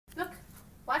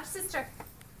sister.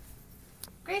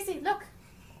 Gracey, look.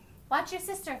 Watch your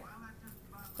sister.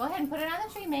 Go ahead and put it on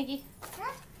the tree, Maggie.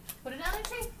 Put it on the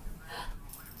tree.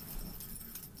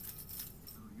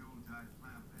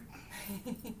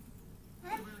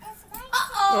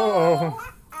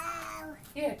 Uh-oh.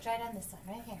 Here, try it on this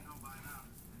one, right here.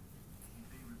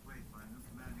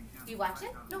 You watch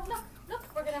it? No, look,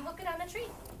 look. We're going to hook it on the tree.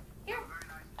 Here.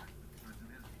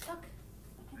 Look.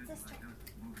 Look at sister.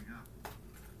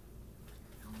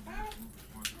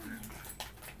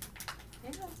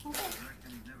 There you go. Hold it.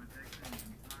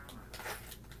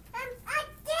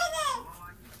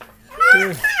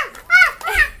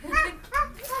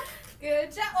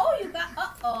 Good job. Oh, you got,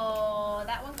 uh-oh.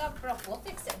 That one got broke. We'll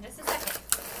fix it in just a second.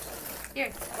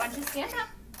 Here, why don't you stand up?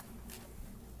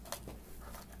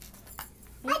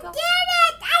 I did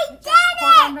it!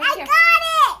 Hold on right here. I got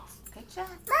it! Good job.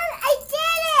 Mom, I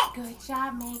did it! Good job,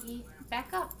 Maggie.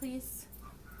 Back up, please.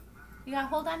 You gotta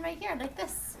hold on right here, like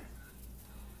this.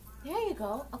 There you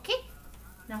go. Okay.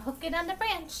 Now hook it on the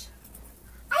branch.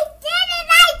 I did it!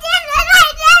 I did it!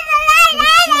 I did it! I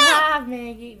did it! Good job,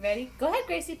 Maggie. Ready? Go ahead,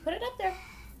 Gracey. Put it up there.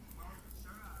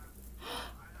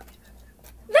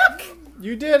 Look!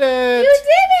 You did it! You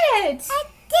did it! I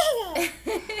did it!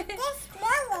 There's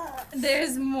more.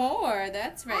 There's more.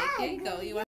 That's right. Here you go. You want